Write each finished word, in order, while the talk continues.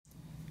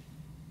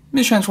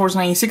Miss Transformers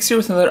 96 here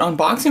with another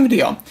unboxing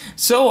video.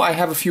 So I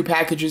have a few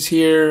packages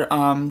here.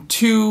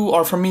 Two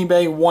are from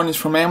eBay, one is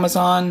from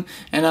Amazon,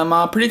 and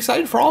I'm pretty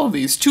excited for all of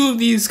these. Two of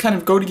these kind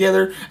of go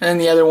together, and then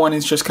the other one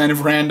is just kind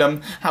of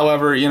random.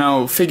 However, you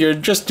know,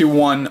 figured just do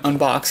one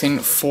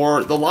unboxing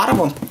for the lot of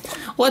them.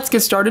 Let's get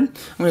started.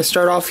 I'm going to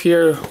start off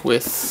here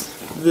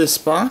with this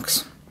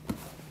box,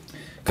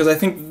 because I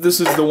think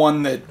this is the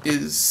one that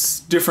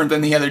is different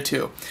than the other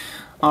two.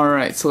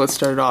 Alright, so let's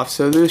start it off.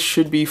 So this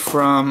should be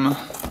from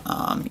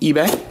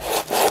eBay.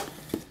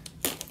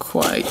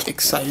 Quite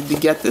excited to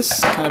get this.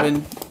 Kind of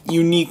a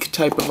unique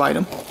type of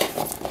item.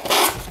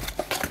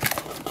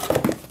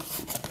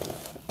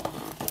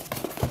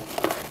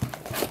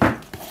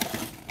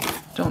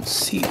 Don't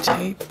see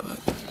tape, but...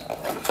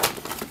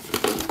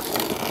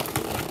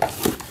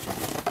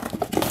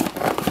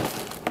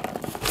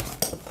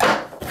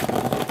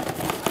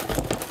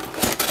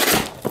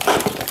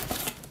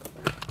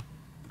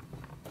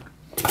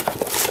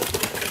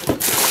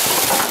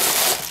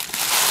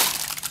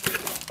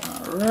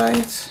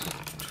 Alright,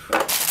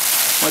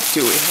 what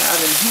do we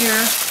have in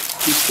here?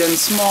 Keeps getting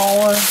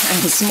smaller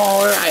and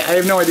smaller. I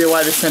have no idea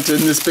why they sent it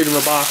in this big of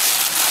a box.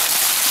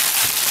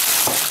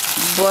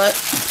 But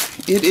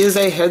it is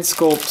a head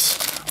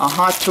sculpt, a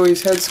Hot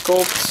Toys head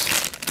sculpt.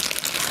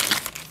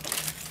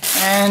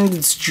 And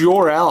it's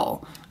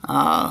Jor-El.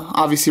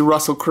 Obviously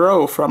Russell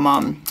Crowe from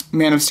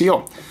Man of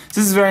Steel.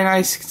 This is very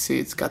nice. You can see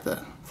it's got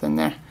the thing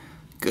there.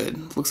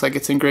 Good. Looks like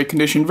it's in great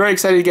condition. Very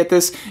excited to get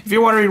this. If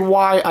you're wondering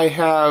why I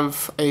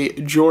have a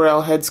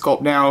Jor-El head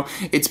sculpt now,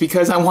 it's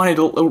because I wanted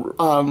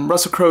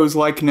Russell Crowe's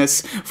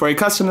likeness for a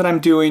custom that I'm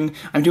doing.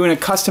 I'm doing a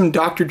custom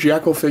Dr.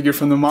 Jekyll figure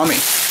from The Mummy.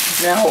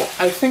 Now,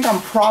 I think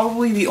I'm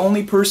probably the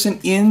only person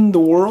in the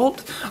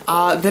world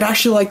that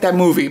actually liked that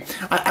movie.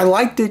 I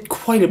liked it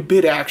quite a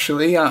bit,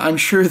 actually. I'm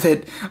sure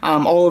that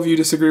all of you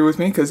disagree with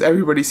me, because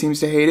everybody seems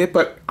to hate it,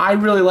 but I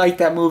really liked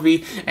that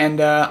movie, and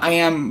I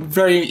am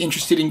very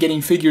interested in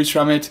getting figures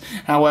from it.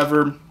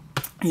 However,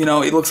 you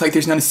know, it looks like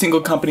there's not a single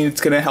company that's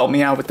going to help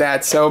me out with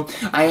that. So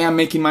I am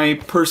making my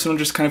personal,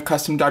 just kind of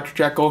custom Dr.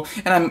 Jekyll,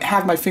 and I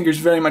have my fingers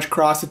very much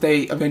crossed that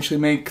they eventually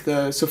make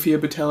the Sofia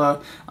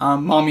Boutella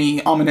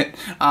Mommy Ominate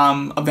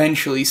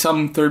eventually,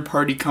 some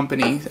third-party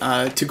company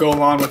to go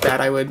along with that.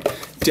 I would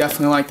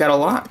definitely like that a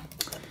lot.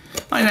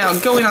 Alright, now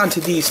going on to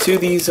these two,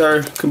 these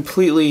are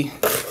completely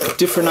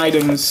different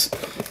items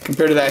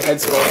compared to that head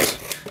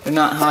sculpt. They're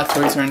not Hot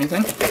Toys or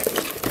anything.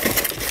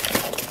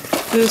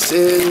 This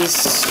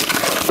is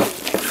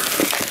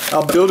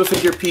a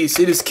Build-A-Figure piece.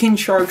 It is King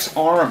Shark's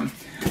arm.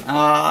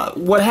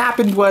 What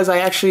happened was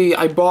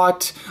I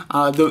bought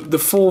the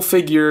full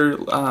figure,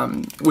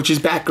 which is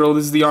Batgirl.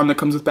 This is the arm that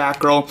comes with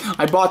Batgirl.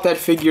 I bought that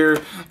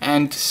figure,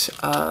 and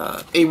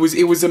it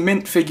was a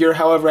mint figure.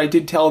 However, I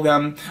did tell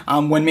them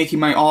when making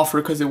my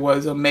offer, because it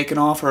was a make an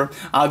offer,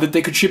 that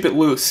they could ship it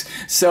loose.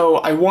 So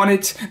I won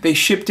it. They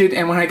shipped it,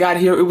 and when I got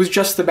here, it was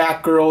just the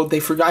Batgirl. They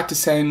forgot to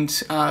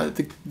send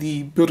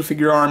the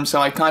Build-A-Figure arm,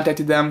 so I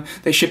contacted them.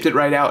 They shipped it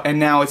right out, and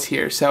now it's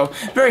here. So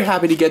very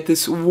happy to get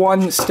this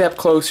one step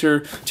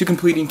closer to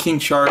completing King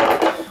Shark.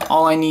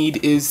 All I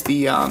need is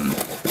the other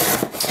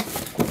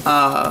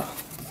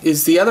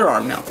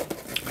arm now,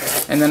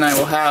 and then I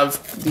will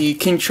have the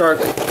King Shark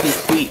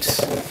complete,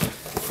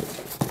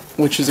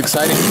 which is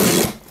exciting.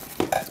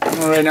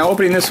 All right, now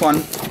opening this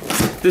one.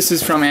 This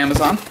is from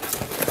Amazon,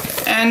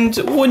 and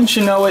wouldn't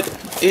you know it,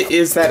 it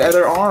is that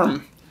other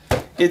arm.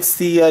 It's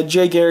the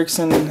Jay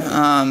Garrickson,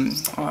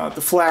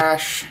 the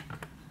Flash.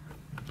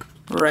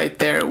 Right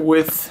there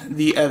with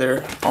the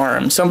other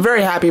arm. So I'm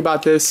very happy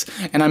about this,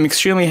 and I'm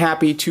extremely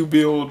happy to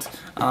build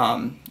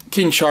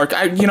King Shark.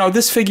 You know,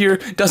 this figure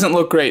doesn't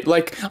look great.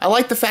 Like, I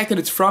like the fact that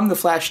it's from the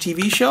Flash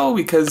TV show,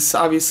 because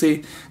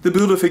obviously the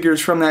Build-A-Figure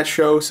is from that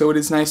show, so it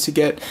is nice to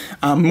get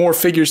more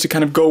figures to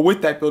kind of go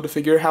with that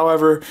Build-A-Figure.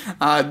 However,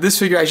 this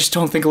figure, I just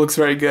don't think it looks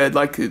very good.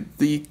 Like,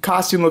 the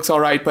costume looks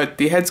alright, but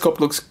the head sculpt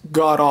looks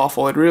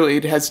god-awful.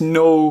 It has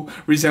no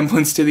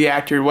resemblance to the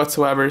actor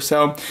whatsoever,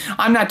 so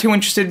I'm not too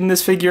interested in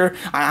this figure.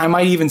 I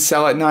might even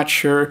sell it, not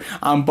sure,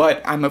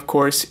 but I'm, of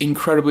course,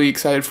 incredibly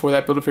excited for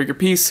that Build-A-Figure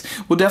piece.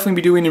 We'll definitely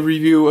be doing a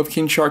review of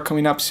King Shark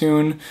coming up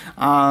soon.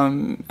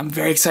 I'm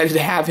very excited to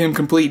have him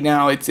complete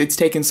now. It's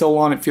taken so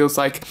long, it feels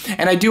like.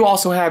 And I do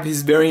also have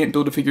his variant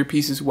Build-A-Figure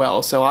piece as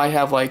well, so I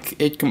have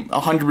like it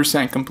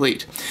 100%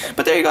 complete.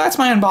 But there you go, that's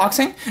my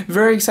unboxing.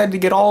 Very excited to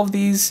get all of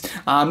these.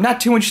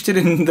 Not too interested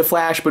in the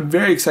Flash, but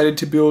very excited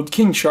to build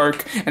King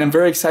Shark, and I'm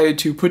very excited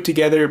to put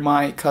together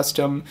my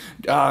custom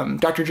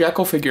Dr.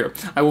 Jekyll figure.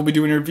 I will be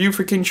doing a review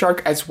for King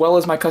Shark as well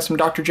as my custom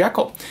Dr.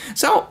 Jekyll.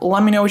 So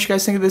let me know what you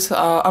guys think of this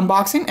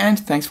unboxing, and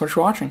thanks so much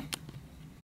for watching.